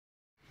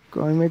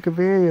going to make a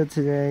video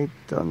today.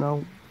 Don't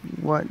know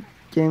what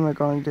game I'm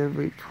going to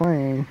be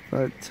playing,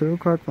 but 2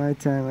 o'clock my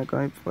time I'm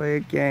going to play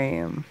a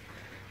game.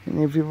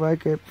 And if you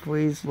like it,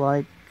 please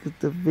like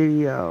the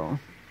video.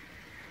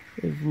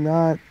 If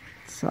not,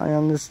 I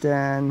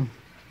understand.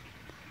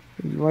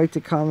 If you'd like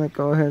to comment,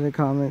 go ahead and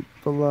comment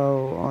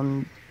below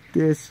on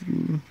this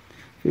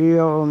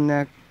video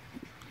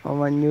or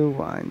my new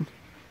one.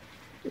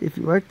 If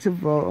you'd like to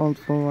vote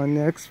for my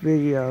next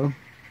video,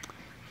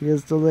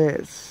 here's the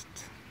list.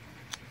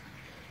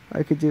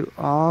 I could do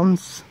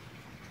Arms,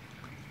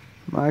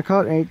 Mario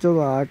Kart 8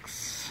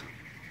 Deluxe,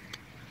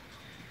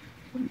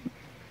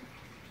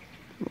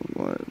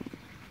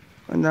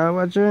 another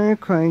Ratchet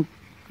 & Clank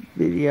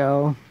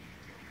video,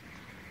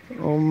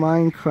 or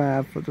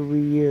Minecraft for the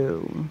Wii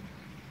U,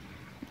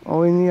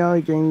 or any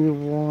other game you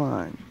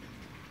want.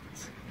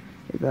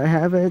 If I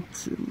have it,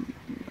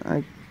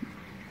 I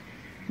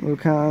will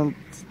count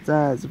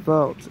that as a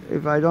vote.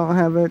 If I don't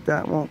have it,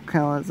 that won't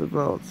count as a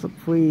vote. So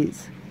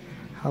please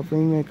help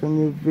me make a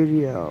new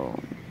video.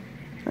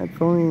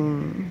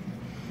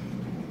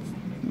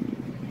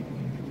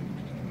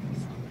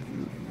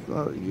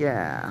 So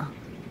yeah.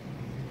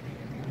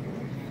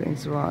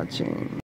 Thanks for watching.